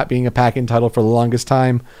for not being a pack-in title for the longest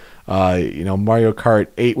time. Mario Kart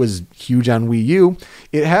 8 was huge on Wii U.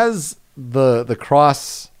 It has the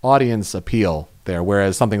cross audience appeal there,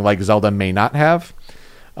 whereas something like Zelda may not have.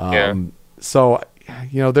 So,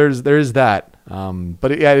 there's that.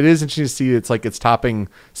 But it is interesting to see it's topping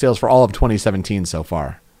sales for all of 2017 so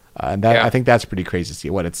far. And that I think that's pretty crazy to see.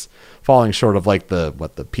 It's falling short of like the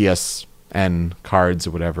PSN cards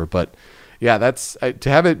or whatever. But yeah, that's to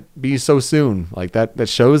have it be so soon like that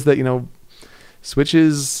shows that, Switch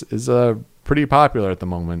is pretty popular at the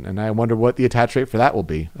moment. And I wonder what the attach rate for that will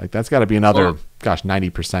be. Like that's got to be another,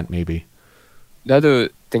 90% maybe. The other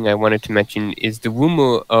thing I wanted to mention is the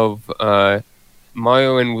rumor of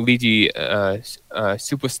Mario and Luigi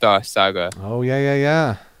Superstar Saga. Oh,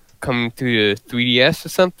 yeah. Coming to the 3DS or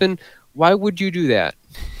something. Why would you do that?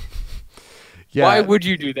 Yeah. Why would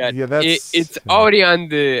you do that? Yeah, it's already on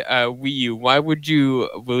the Wii U. Why would you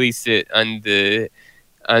release it on the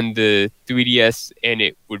 3DS and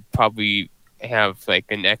it would probably have like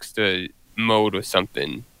an extra mode or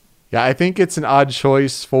something? Yeah, I think it's an odd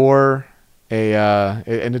choice for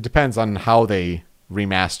and it depends on how they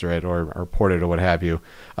remaster it or port it or what have you.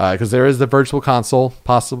 Because there is the Virtual Console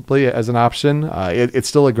possibly as an option. It's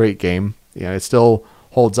still a great game. It still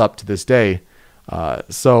holds up to this day.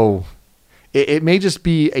 So it may just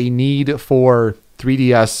be a need for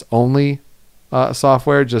 3DS only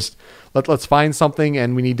software. Just let's find something,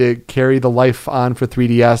 and we need to carry the life on for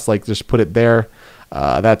 3DS. Like just put it there.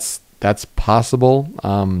 That's possible.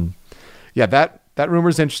 That rumor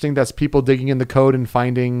is interesting. That's people digging in the code and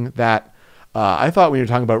finding that. I thought when you were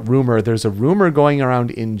talking about rumor, there's a rumor going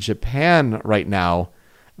around in Japan right now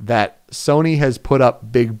that Sony has put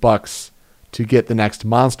up big bucks to get the next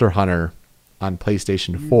Monster Hunter on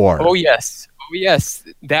PlayStation 4. Oh yes.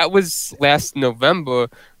 That was last November,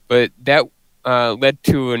 but that led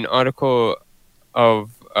to an article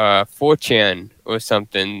of 4chan or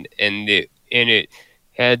something, and it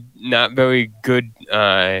had not very good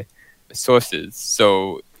sources.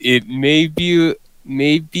 So it may be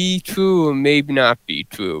true or maybe not be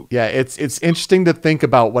true. Yeah, it's interesting to think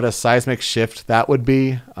about what a seismic shift that would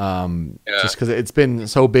be, just because it's been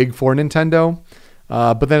so big for Nintendo.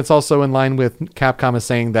 But then it's also in line with Capcom is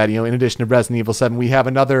saying that, in addition to Resident Evil 7, we have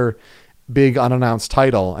another big unannounced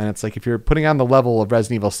title. And it's like, if you're putting on the level of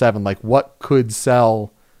Resident Evil 7, like what could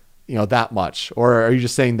sell, that much? Or are you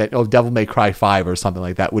just saying that, Devil May Cry 5 or something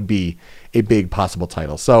like that would be a big possible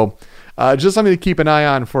title? So just something to keep an eye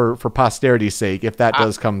on for posterity's sake. If that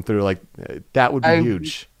does come through, like that would be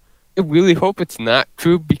huge. I really hope it's not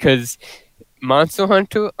true, because Monster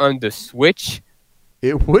Hunter on the Switch,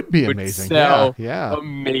 it would be amazing. Sell yeah.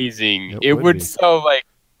 Amazing. It would sell like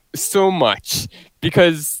so much,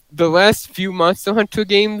 because the last few Monster Hunter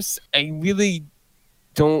games, I really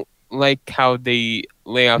don't like how they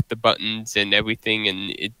lay out the buttons and everything,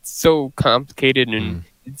 and it's so complicated, and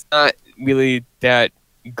it's not really that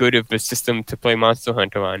good of a system to play Monster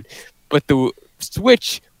Hunter on. But the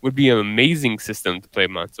Switch would be an amazing system to play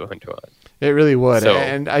Monster Hunter on. It really would. So,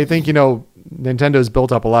 and I think, Nintendo's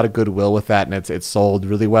built up a lot of goodwill with that, and it's sold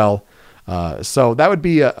really well. So that would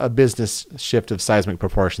be a business shift of seismic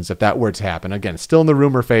proportions if that were to happen. Again, still in the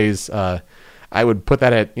rumor phase. I would put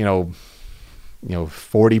that at,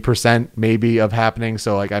 40% maybe of happening.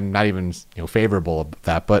 So like, I'm not even, favorable of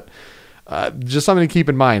that, but just something to keep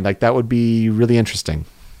in mind. Like that would be really interesting.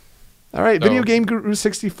 All right, Video Game Guru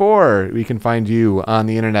 64. We can find you on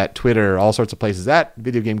the internet, Twitter, all sorts of places at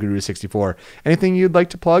Video Game Guru 64. Anything you'd like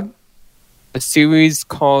to plug? A series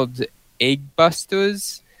called Egg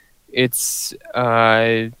Busters. It's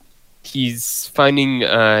he's finding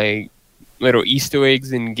little Easter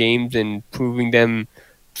eggs in games and proving them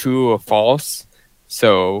true or false.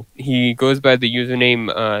 So he goes by the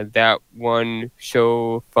username That One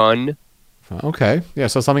Show Fun. Okay, yeah.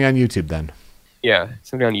 So something on YouTube then. Yeah,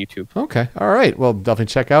 something on YouTube. Okay. All right. Well, definitely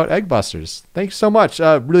check out Egg Busters. Thanks so much.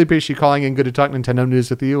 Really appreciate you calling in. Good to talk Nintendo news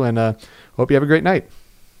with you, and hope you have a great night.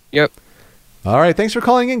 Yep. All right. Thanks for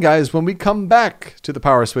calling in, guys. When we come back to the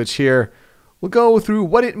Power Switch here, we'll go through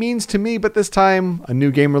what it means to me, but this time a new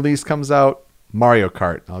game release comes out, Mario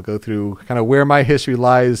Kart. I'll go through kind of where my history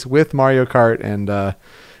lies with Mario Kart, and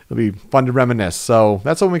it'll be fun to reminisce. So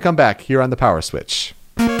that's when we come back here on the Power Switch.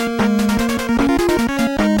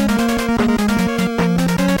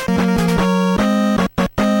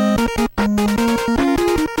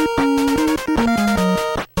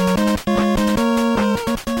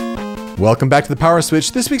 Welcome back to the Power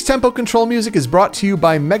Switch. This week's tempo control music is brought to you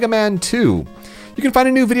by Mega Man 2. You can find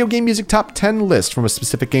a new video game music top 10 list from a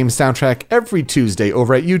specific game soundtrack every Tuesday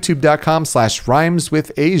over at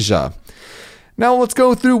youtube.com/rhymeswithasia. Now let's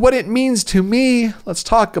go through what it means to me. Let's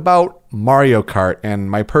talk about Mario Kart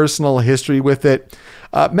and my personal history with it.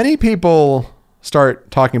 Many people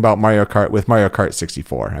start talking about Mario Kart with Mario Kart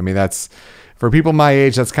 64. I mean, that's... For people my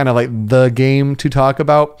age, that's kind of like the game to talk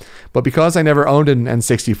about. But because I never owned an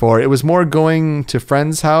N64, it was more going to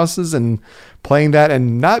friends' houses and playing that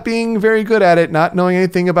and not being very good at it, not knowing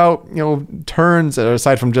anything about, turns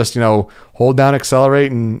aside from just, hold down,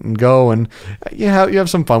 accelerate and go. And you have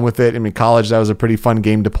some fun with it. I mean, college, that was a pretty fun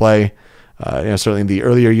game to play. Certainly in the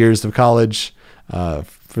earlier years of college.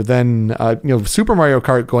 For then, Super Mario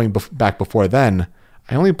Kart going back before then,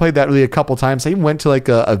 I only played that really a couple times. I even went to like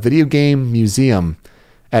a video game museum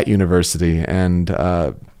at university and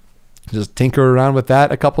just tinker around with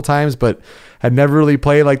that a couple times, but had never really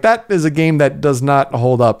played. Like that is a game that does not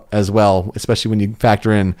hold up as well, especially when you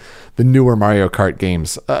factor in the newer Mario Kart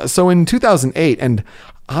games. So in 2008, and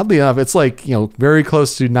oddly enough, it's like, very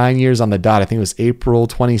close to 9 years on the dot. I think it was April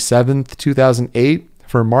 27th, 2008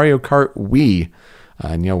 for Mario Kart Wii.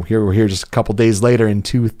 And here we're here just a couple days later in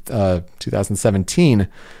 2017.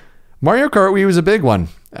 Mario Kart Wii was a big one.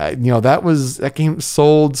 That game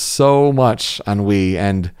sold so much on Wii,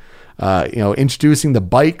 and introducing the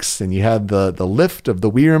bikes, and you had the lift of the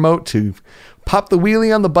Wii remote to pop the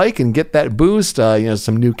wheelie on the bike and get that boost.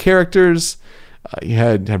 Some new characters. You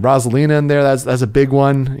had Rosalina in there. That's a big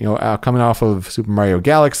one. Coming off of Super Mario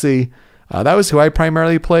Galaxy. That was who I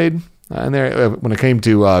primarily played. And there, when it came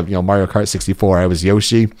to Mario Kart 64, I was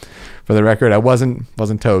Yoshi. For the record, I wasn't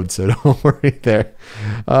Toad, so don't worry there.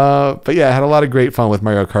 But yeah, I had a lot of great fun with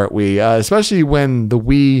Mario Kart Wii, especially when the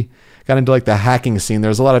Wii got into like the hacking scene. There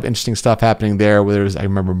was a lot of interesting stuff happening there. I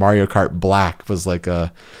remember Mario Kart Black was like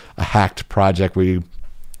a hacked project where you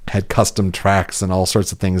had custom tracks and all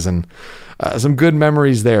sorts of things, and some good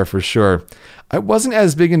memories there for sure. I wasn't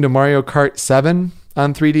as big into Mario Kart 7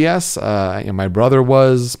 on 3DS. My brother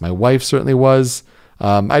was, my wife certainly was.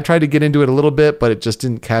 I tried to get into it a little bit, but it just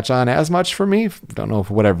didn't catch on as much for me. Don't know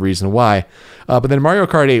for whatever reason why. But then Mario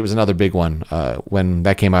Kart 8 was another big one when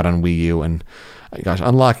that came out on Wii U. And gosh,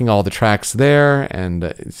 unlocking all the tracks there, and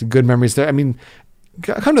it's good memories there. I mean,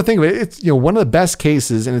 come to think of it, it's one of the best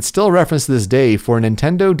cases, and it's still referenced to this day for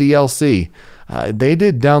Nintendo DLC. They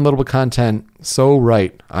did downloadable content so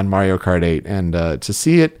right on Mario Kart 8, and to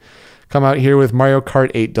see it come out here with Mario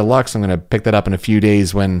Kart 8 Deluxe, I'm going to pick that up in a few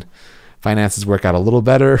days when finances work out a little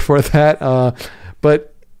better for that.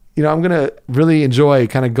 But I'm going to really enjoy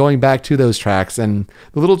kind of going back to those tracks and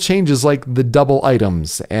the little changes like the double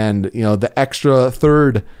items and, the extra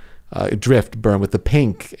third drift burn with the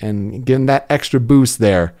pink and getting that extra boost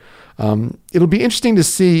there. It'll be interesting to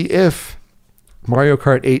see if Mario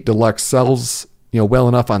Kart 8 Deluxe sells, well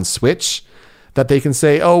enough on Switch that they can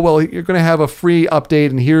say, oh, well, you're going to have a free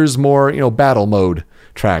update and here's more, battle mode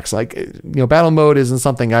tracks. Like, battle mode isn't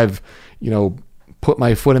something I've, put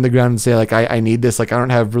my foot in the ground and say, like, I need this. Like, I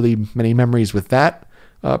don't have really many memories with that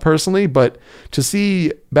personally, but to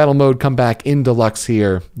see battle mode come back in Deluxe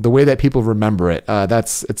here, the way that people remember it,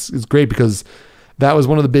 it's great, because that was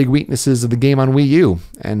one of the big weaknesses of the game on Wii U.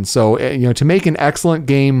 And so, to make an excellent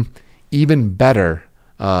game even better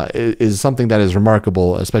is something that is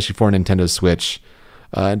remarkable, especially for Nintendo Switch.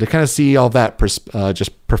 And to kind of see all that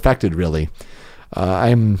just perfected, really.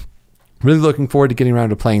 I'm really looking forward to getting around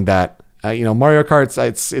to playing that. Mario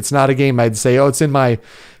Kart, it's not a game I'd say, oh, it's in my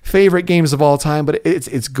favorite games of all time, but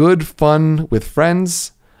it's good fun with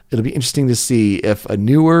friends. It'll be interesting to see if a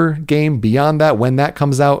newer game beyond that, when that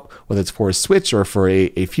comes out, whether it's for a Switch or for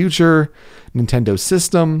a future Nintendo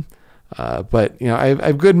system. But I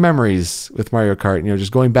have good memories with Mario Kart,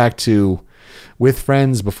 just going back to with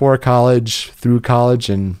friends before college, through college,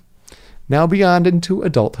 and now beyond into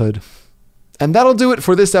adulthood. And that'll do it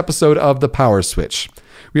for this episode of The Power Switch.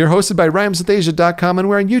 We are hosted by rhymeswithasia.com, and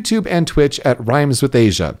we're on YouTube and Twitch at Rhymes with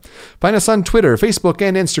Asia. Find us on Twitter, Facebook,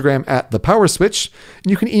 and Instagram at The Power Switch,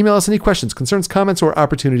 and you can email us any questions, concerns, comments, or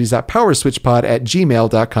opportunities at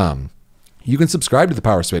powerswitchpod@gmail.com. You can subscribe to The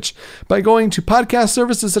Power Switch by going to podcast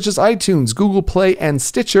services such as iTunes, Google Play, and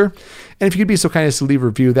Stitcher. And if you could be so kind as to leave a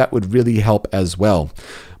review, that would really help as well.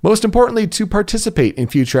 Most importantly, to participate in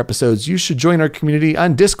future episodes, you should join our community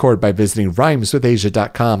on Discord by visiting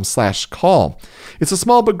rhymeswithasia.com/call. It's a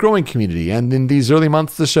small but growing community, and in these early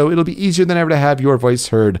months of the show, it'll be easier than ever to have your voice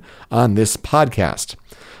heard on this podcast.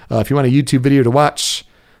 If you want a YouTube video to watch,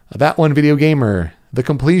 That One Video Gamer, The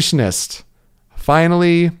Completionist,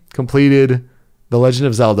 finally completed The Legend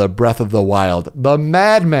of Zelda Breath of the Wild. The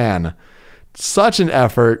Madman. Such an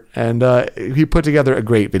effort, and he put together a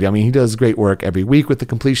great video. I mean, he does great work every week with The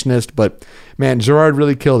Completionist, but man, Gerard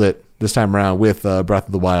really killed it this time around with Breath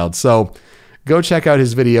of the Wild. So go check out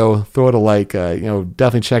his video, throw it a like,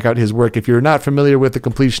 definitely check out his work. If you're not familiar with The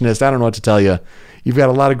Completionist, I don't know what to tell you. You've got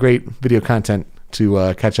a lot of great video content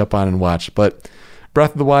to catch up on and watch. But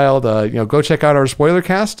Breath of the Wild, go check out our spoiler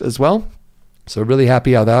cast as well. So really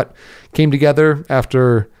happy how that came together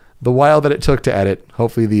after the while that it took to edit.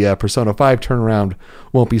 Hopefully the Persona 5 turnaround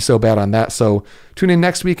won't be so bad on that. So tune in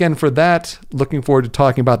next weekend for that. Looking forward to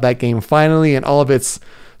talking about that game finally and all of its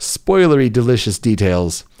spoilery delicious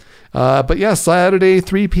details. But yeah, Saturday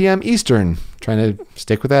 3 p.m. Eastern. Trying to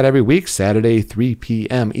stick with that every week. Saturday 3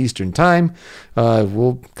 p.m. Eastern time.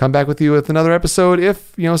 We'll come back with you with another episode.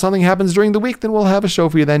 If something happens during the week, then we'll have a show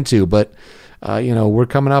for you then too. But we're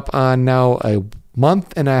coming up on now a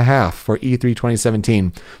month and a half for E3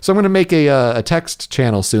 2017. So I'm going to make a text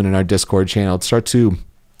channel soon in our Discord channel to start to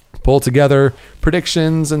pull together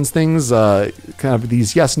predictions and things, kind of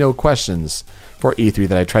these yes-no questions for E3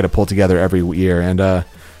 that I try to pull together every year. And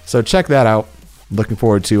so check that out. Looking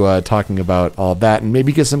forward to talking about all that and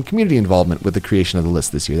maybe get some community involvement with the creation of the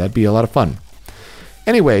list this year. That'd be a lot of fun.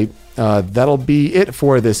 Anyway, that'll be it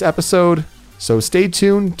for this episode. So stay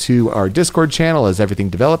tuned to our Discord channel as everything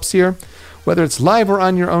develops here. Whether it's live or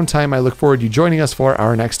on your own time, I look forward to you joining us for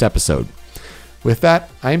our next episode. With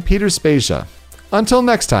that, I'm Peter Spezia. Until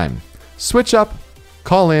next time, switch up,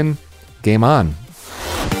 call in, game on.